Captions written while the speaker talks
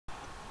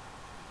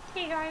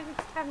Hey guys,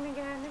 it's Kevin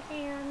again,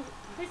 and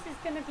this is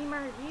going to be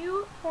my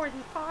review for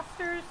the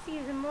Fosters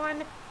Season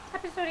 1,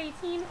 Episode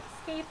 18,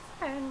 Escapes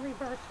and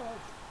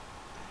Reversals.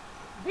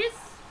 This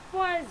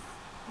was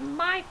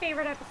my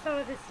favorite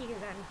episode of the season.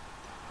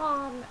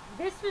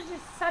 This was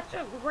just such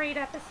a great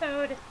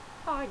episode,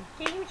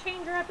 game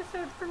changer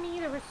episode for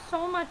me. There was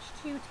so much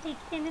to take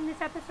in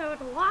this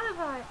episode, a lot of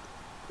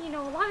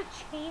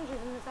changes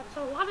in this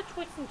episode, a lot of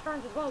twists and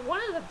turns as well. One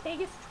of the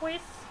biggest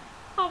twists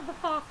of the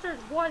Fosters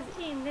was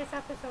in this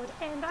episode,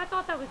 and I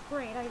thought that was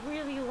great. I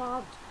really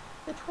loved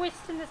the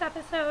twist in this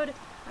episode.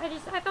 I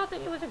thought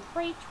that it was a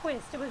great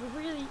twist. It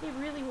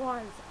really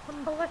was.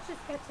 But let's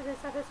just get to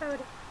this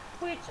episode,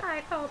 which I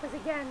felt was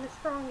again the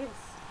strongest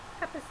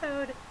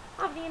episode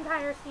of the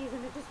entire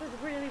season. It just was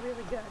really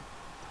good.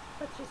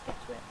 Let's just get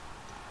to it.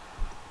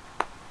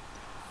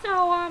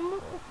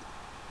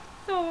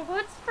 So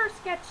let's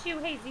first get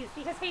to Jesus,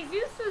 because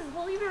Jesus was,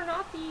 believe it or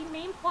not, the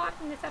main plot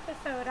in this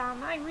episode.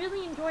 I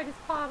really enjoyed his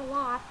plot a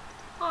lot.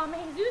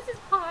 Jesus'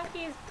 plot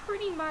is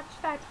pretty much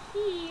that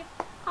he,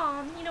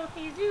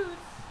 Jesus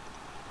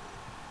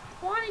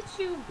wanted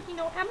to,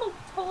 Emma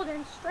told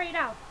him straight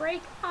out,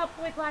 break up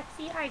with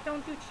Lexi, I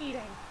don't do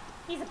cheating.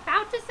 He's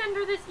about to send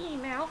her this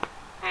email,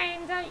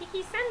 and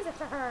he sends it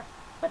to her.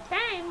 But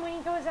then, when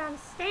he goes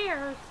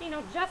downstairs,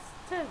 just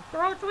to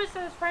throw it to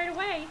us right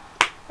away,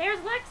 there's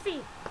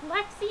Lexi.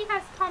 Lexi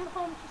has come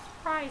home to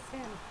surprise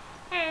him.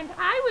 And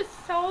I was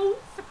so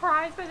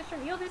surprised by this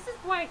reveal. This is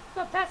like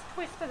the best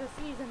twist of the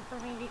season for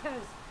me,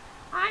 because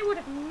I would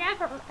have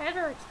never,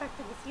 ever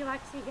expected to see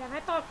Lexi again.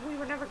 I thought we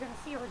were never going to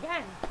see her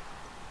again.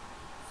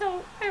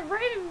 So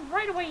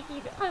right away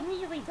he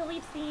immediately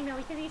deletes the email,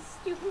 because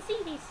you can see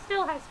he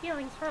still has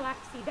feelings for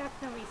Lexi,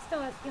 definitely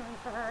still has feelings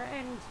for her.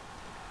 And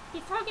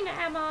he's talking to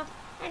Emma,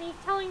 and he's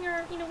telling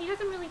her, he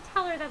doesn't really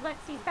tell her that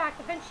Lexi's back,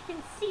 but then she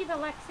can see that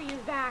Lexi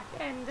is back,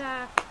 and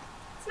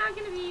it's not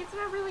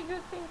really a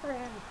good thing for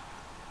him.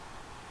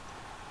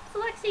 So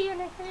Lexi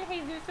and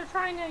Jesus are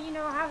trying to,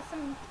 have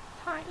some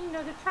time,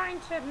 they're trying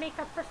to make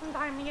up for some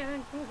time together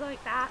and things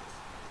like that.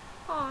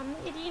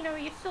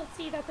 You still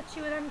see that the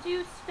two of them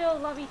do still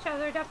love each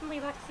other. Definitely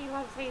Lexi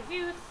loves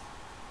Jesus.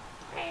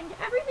 And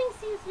everything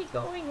seems to be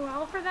going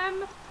well for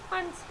them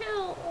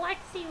until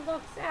Lexi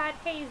looks at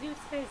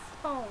Jesus'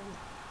 phone.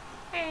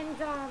 And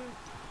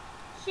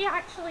she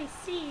actually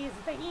sees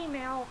the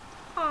email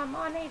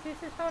on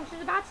Jesus' phone.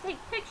 She's about to take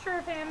a picture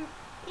of him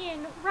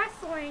in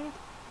wrestling.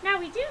 Now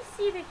we do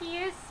see that he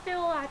is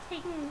still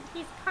he's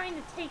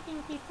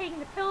taking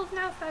the pills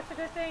now, so that's a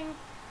good thing.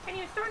 And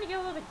he was starting to get a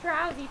little bit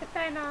drowsy, but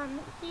then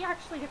he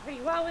actually did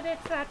pretty well with it,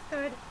 so that's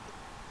good.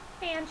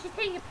 And she's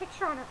taking a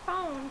picture on her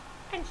phone,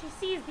 and she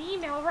sees the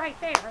email right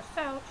there.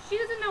 So she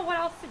doesn't know what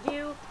else to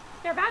do.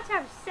 They're about to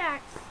have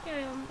sex.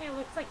 It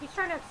looks like he's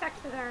trying to have sex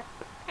with her.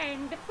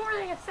 And before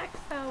they have sex,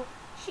 though,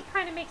 she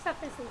kind of makes up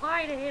this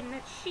lie to him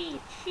that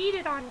she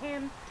cheated on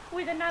him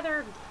with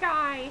another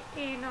guy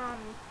in,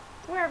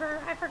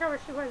 wherever, I forgot where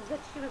she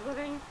was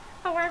living.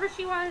 But wherever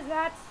she was,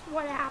 that's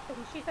what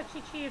happened. She said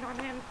she cheated on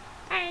him.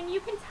 And you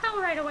can tell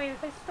right away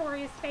that this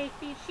story is fake.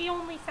 She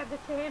only said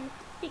this to him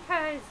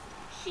because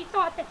she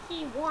thought that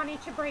he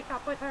wanted to break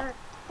up with her,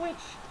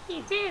 which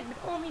he did, but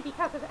only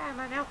because of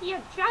Emma. Now, he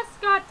had just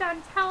got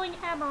done telling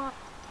Emma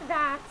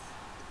that,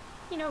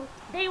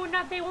 they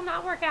will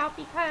not work out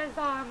because,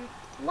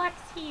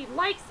 he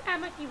likes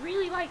Emma, he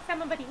really likes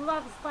Emma, but he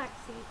loves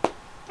Lexi.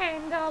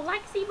 And,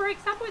 Lexi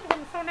breaks up with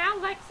him, so now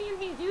Lexi and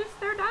Jesus,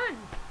 they're done.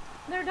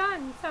 They're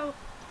done. So,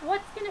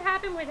 what's gonna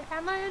happen with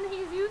Emma and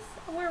Jesus?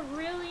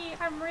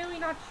 I'm really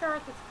not sure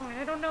at this point.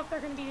 I don't know if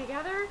they're gonna be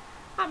together.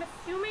 I'm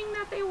assuming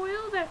that they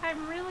will, but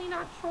I'm really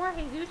not sure.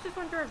 Jesus just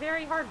went through a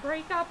very hard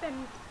breakup,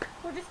 and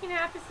we're just going to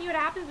have to see what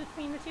happens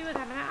between the two of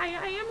them. And I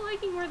am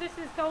liking where this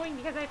is going,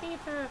 because I think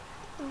it's a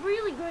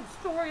really good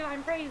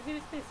storyline for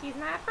Jesus this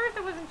season. At first,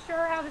 I wasn't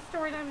sure how the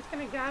storyline was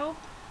going to go,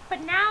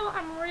 but now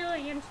I'm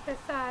really into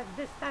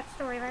that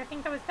storyline. I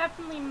think that was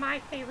definitely my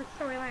favorite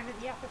storyline of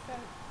the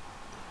episode.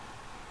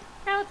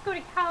 Now let's go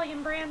to Cali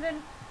and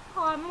Brandon.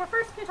 We're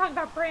first going to talk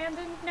about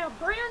Brandon. Now,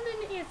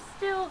 Brandon is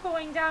still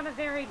going down a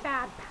very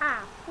bad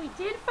path. We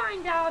did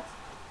find out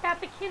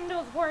that the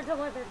Kindles were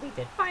delivered. We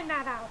did find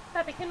that out,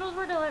 that the Kindles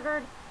were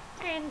delivered.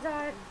 And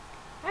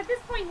at this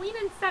point, Lena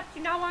and Steph do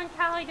not want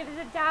Cali to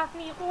visit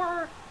Daphne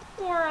or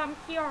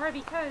Kiara,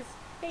 because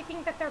they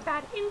think that they're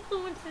bad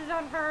influences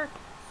on her,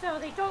 so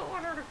they don't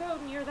want her to go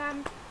near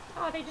them.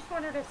 They just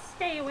want her to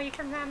stay away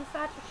from them, so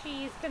that's what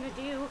she's going to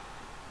do.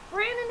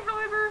 Brandon,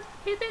 however,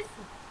 this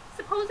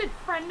supposed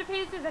friend of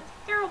his is a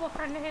terrible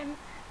friend to him.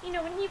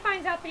 When he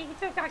finds out that he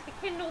took back the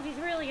Kindles, he's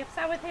really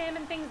upset with him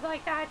and things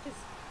like that.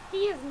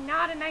 He is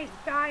not a nice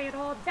guy at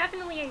all.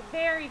 Definitely a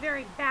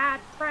very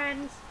bad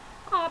friend.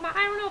 I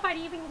don't know if I'd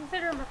even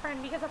consider him a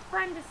friend, because a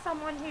friend is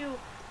someone who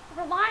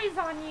relies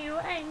on you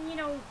and,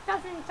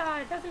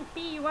 doesn't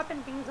beat you up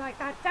and things like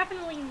that.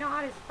 Definitely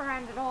not his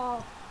friend at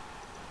all.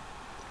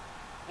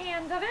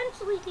 And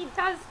eventually he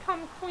does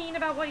come clean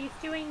about what he's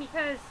doing,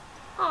 because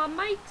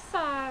Mike's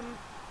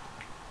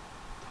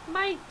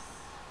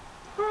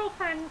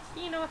girlfriend,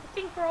 I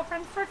think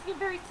girlfriend, starts to get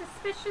very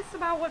suspicious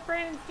about what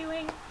Brandon's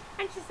doing.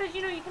 And she says,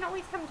 you can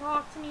always come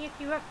talk to me if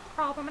you have a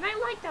problem. And I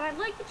like that. I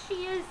like that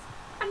she is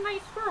a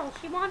nice girl.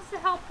 She wants to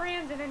help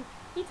Brandon. And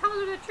he tells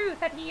her the truth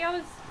that he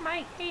owes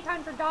Mike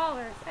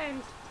 $800.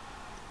 And,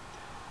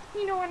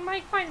 when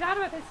Mike finds out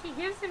about this, he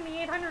gives him the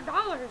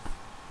 $800.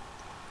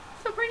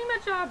 So pretty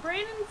much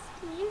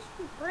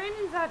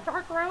Brandon's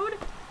dark road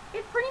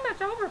is pretty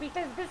much over,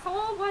 because this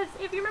all was,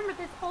 if you remember,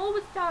 this all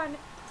was done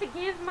to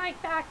give Mike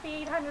back the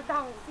 $800.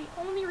 The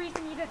only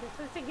reason he did this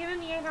was to give him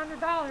the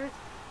 $800.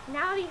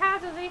 Now that he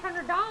has those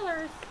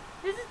 $800,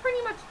 this is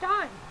pretty much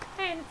done.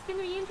 And it's going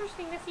to be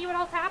interesting to see what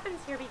else happens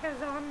here, because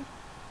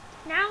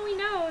now we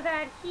know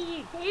that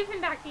he gave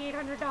him back the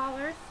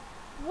 $800.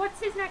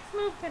 What's his next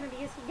move going to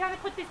be? Is he going to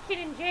put this kid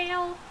in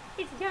jail?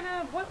 Is he going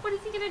to, what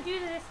is he going to do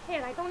to this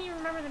kid? I don't even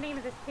remember the name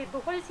of this kid,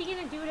 but what is he going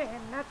to do to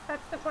him?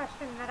 That's the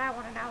question that I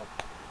want to know.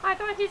 I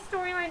thought his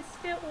storyline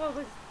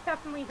was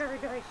definitely very,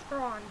 very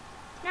strong.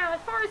 Now,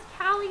 as far as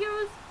Cali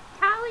goes,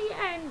 Cali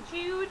and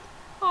Jude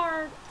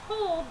are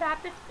told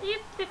that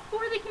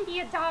before they can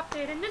be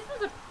adopted, and this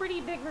was a pretty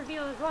big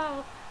reveal as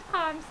well,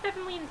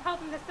 Stephen Lean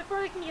tells them this,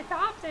 before they can be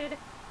adopted,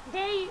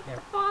 the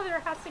father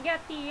has to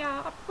get the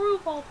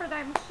approval for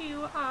them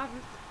to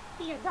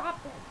be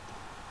adopted.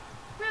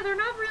 Now, they're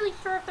not really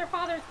sure if their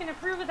father is going to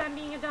approve of them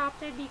being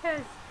adopted,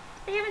 because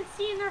they haven't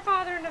seen their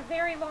father in a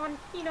very long,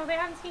 they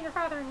haven't seen their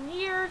father in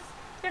years.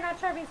 They're not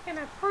sure if he's going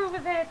to approve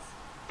of it,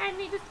 and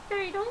they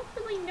don't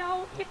really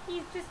know if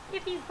he's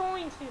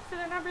going to, so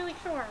they're not really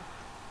sure.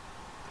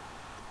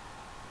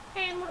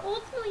 And what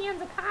ultimately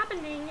ends up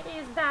happening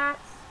is that,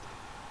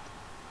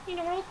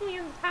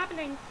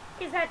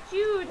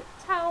 Jude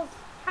tells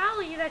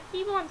Cali that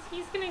he's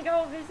going to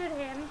go visit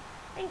him,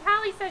 and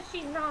Cali says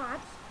she's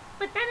not.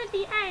 But then at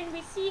the end,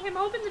 we see him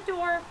open the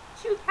door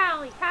to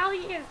Cali. Cali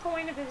is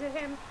going to visit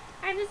him,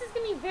 and this is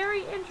going to be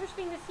very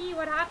interesting to see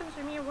what happens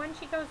from here when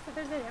she goes to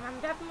visit him. I'm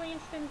definitely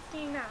interested in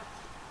seeing that.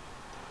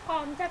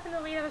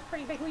 Definitely, that was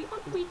pretty big.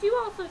 We do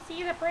also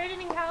see that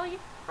Brandon and Cali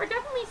are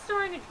definitely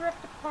starting to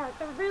drift apart.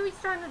 They're really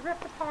starting to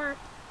drift apart.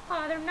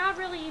 They're not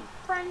really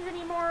friends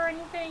anymore or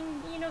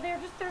anything. They're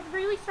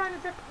really starting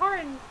to drift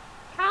apart, and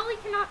Cali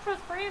cannot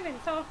trust Brandon.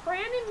 So if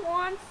Brandon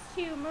wants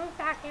to move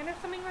back in or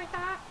something like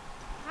that,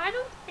 I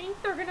don't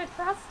think they're going to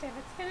trust him.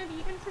 It's going to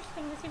be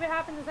interesting to see what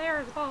happens there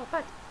as well.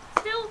 But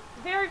still,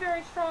 very,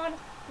 very strong.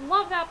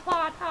 Love that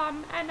plot.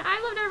 And I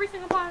loved every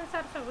single plot in this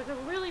episode. It was a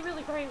really,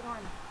 really great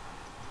one.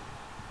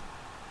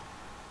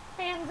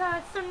 And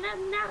so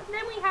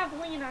then we have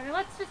Lena. Now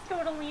let's just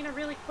go to Lena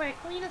really quick.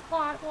 Lena's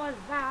plot was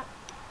that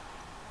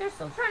they're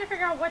still trying to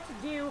figure out what to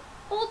do.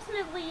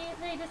 Ultimately,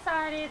 they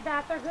decided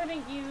that they're going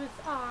to use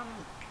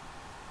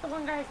the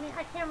one guy's name.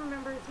 I can't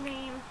remember his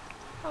name.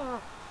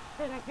 Oh,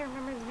 shit, I can't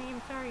remember his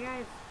name. Sorry,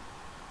 guys.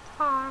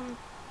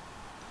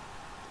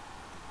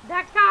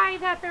 That guy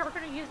that they're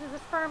going to use as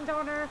a sperm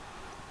donor,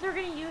 they're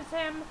going to use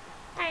him.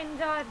 And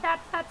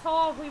that's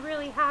all we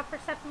really have for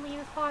Seth and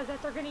Lena's plot, is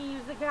that they're going to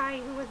use the guy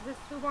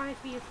who wanted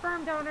to be a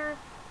sperm donor.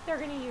 They're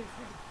going to use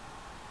him.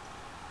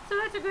 So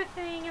that's a good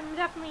thing. I'm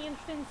definitely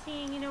interested in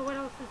seeing, what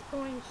else is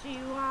going to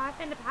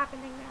end up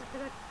happening there.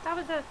 Because that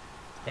was a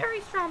very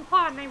strong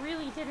plot, and I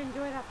really did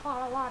enjoy that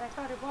plot a lot. I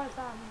thought it was,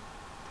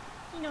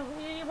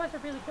 it was a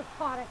really good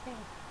plot, I think.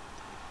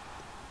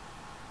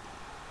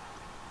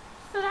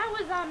 So that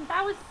was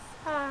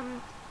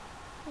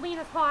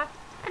Lena's plot.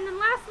 And then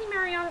lastly,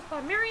 Mariana's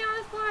plot.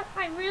 Mariana's plot,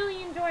 I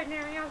really enjoyed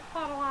Mariana's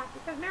plot a lot,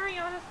 because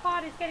Mariana's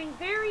plot is getting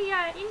very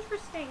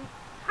interesting.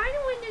 Kind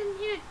of went in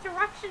a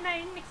direction I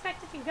didn't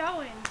expect it to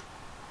go in.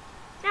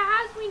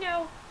 Now, as we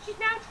know, she's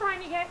now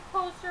trying to get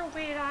closer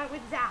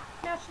with Zach.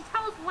 Now, she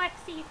tells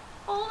Lexi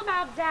all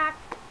about Zach,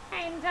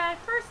 and at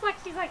first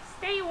Lexi's like,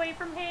 stay away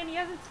from him, he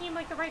doesn't seem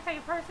like the right type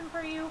of person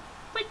for you.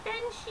 But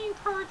then she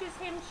encourages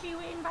him to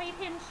invite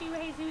him to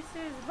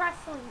Jesus'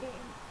 wrestling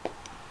game.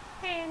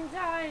 And,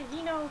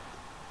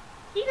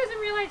 he doesn't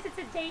realize it's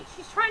a date.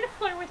 She's trying to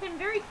flirt with him.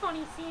 Very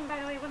funny scene, by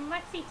the way, when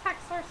Lexi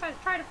texts her, says,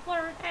 try to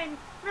flirt, and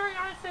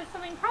Mariana says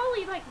something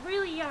probably, like,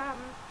 really,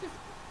 just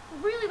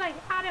really, like,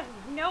 out of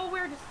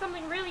nowhere, just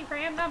something really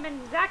random,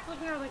 and Zach's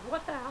looking at her like,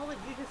 what the hell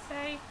did you just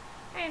say?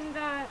 And,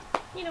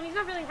 he's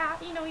not really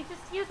happy, he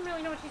doesn't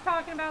really know what she's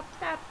talking about,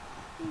 she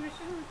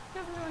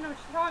doesn't really know what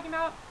she's talking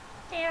about,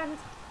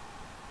 and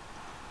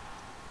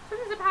what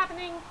ends up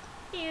happening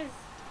is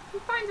he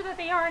finds out that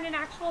they are on an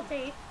actual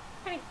date,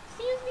 and it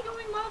seems to be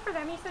going well for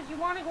them. He says, you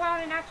want to go out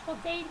on an actual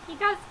date? He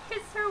does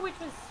kiss her, which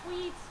was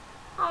sweet.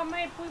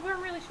 We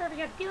weren't really sure if he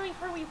had feelings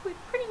for her. We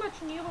pretty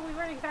much knew, but we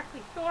weren't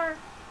exactly sure.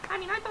 I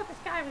mean, I thought this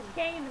guy was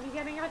gay in the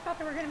beginning. I thought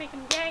they were going to make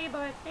him gay,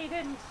 but they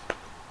didn't.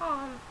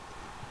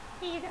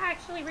 He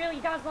actually really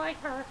does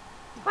like her.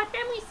 But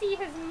then we see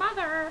his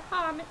mother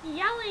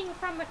yelling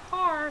from the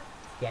car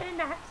to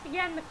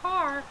get in the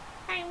car,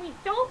 and we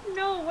don't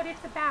know what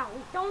it's about.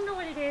 We don't know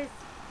what it is.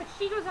 But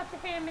she goes up to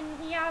him, and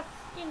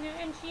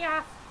she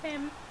asks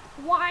him,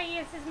 why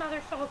is his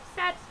mother so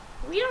upset?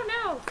 We don't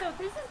know. So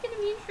this is going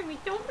to be interesting. We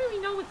don't really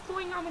know what's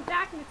going on with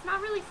Zach, and it's not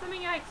really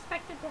something I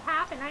expected to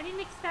happen. I didn't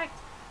expect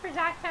for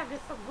Zach to have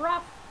this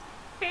rough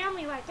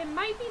family life. It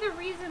might be the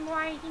reason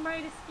why he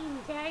might have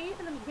seemed gay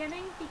in the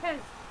beginning, because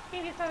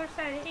maybe his mother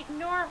said,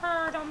 ignore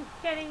her, don't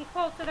get any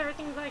close with her,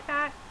 things like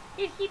that.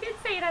 He did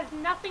say it has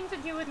nothing to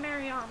do with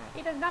Mariana.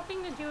 It has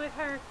nothing to do with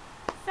her.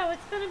 So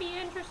it's going to be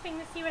interesting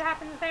to see what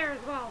happens there as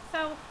well.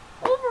 So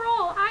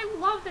overall, I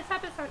love this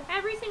episode.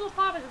 Every single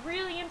plot was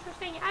really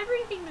interesting.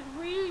 Everything was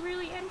really,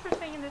 really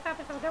interesting in this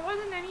episode. There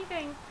wasn't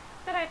anything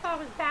that I thought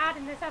was bad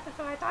in this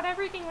episode. I thought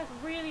everything was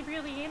really,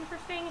 really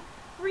interesting.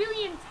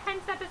 Really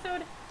intense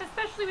episode,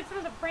 especially with some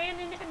of the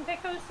Brandon and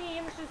Vico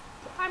scenes.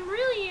 I'm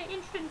really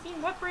interested in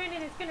seeing what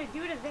Brandon is going to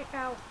do to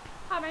Vico.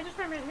 I just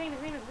remember his name.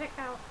 His name is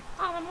Vico.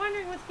 I'm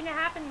wondering what's going to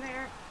happen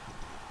there.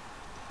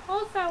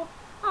 Also,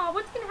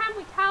 what's going to happen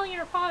with Cali and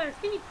her father? It's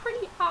going to be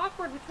pretty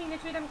awkward between the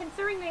two of them,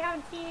 considering they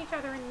haven't seen each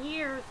other in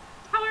years.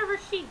 However,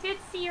 she did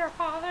see her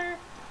father,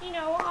 you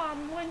know,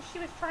 when she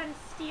was trying to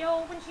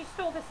steal, when she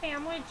stole the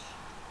sandwich.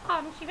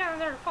 She found out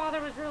that her father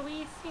was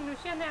released. You know,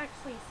 she hadn't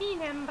actually seen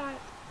him, but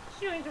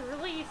she knew he was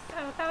released,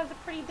 so that was a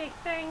pretty big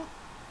thing.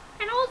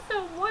 And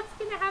also, what's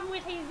going to happen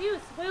with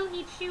Jesus? Will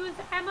he choose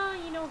Emma?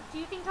 You know, do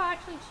you think he'll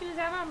actually choose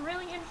Emma? I'm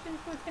really interested in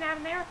what's going to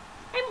happen there.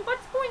 And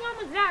what's going on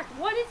with Zach?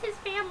 What is his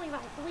family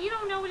life? We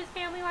don't know what his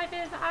family life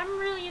is. I'm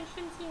really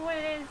interested in seeing what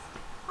it is.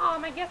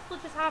 I guess we'll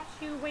just have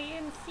to wait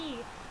and see.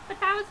 But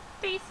that was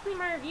basically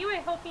my review.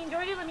 I hope you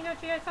enjoyed it. Let me know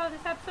what you guys saw of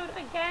this episode.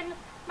 Again,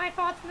 my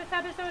thoughts on this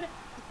episode.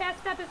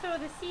 Best episode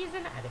of the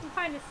season. I didn't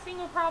find a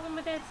single problem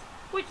with it.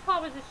 Which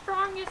plot was the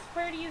strongest?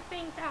 Where do you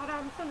think that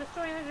some of the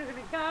storylines are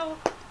going to go?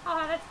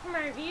 That's for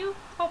my review.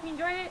 Hope you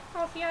enjoyed it.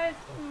 I'll see you guys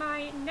in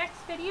my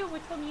next video,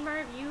 which will be my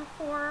review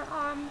for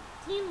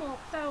Teen Wolf.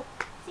 So,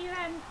 see you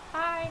then.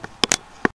 Bye.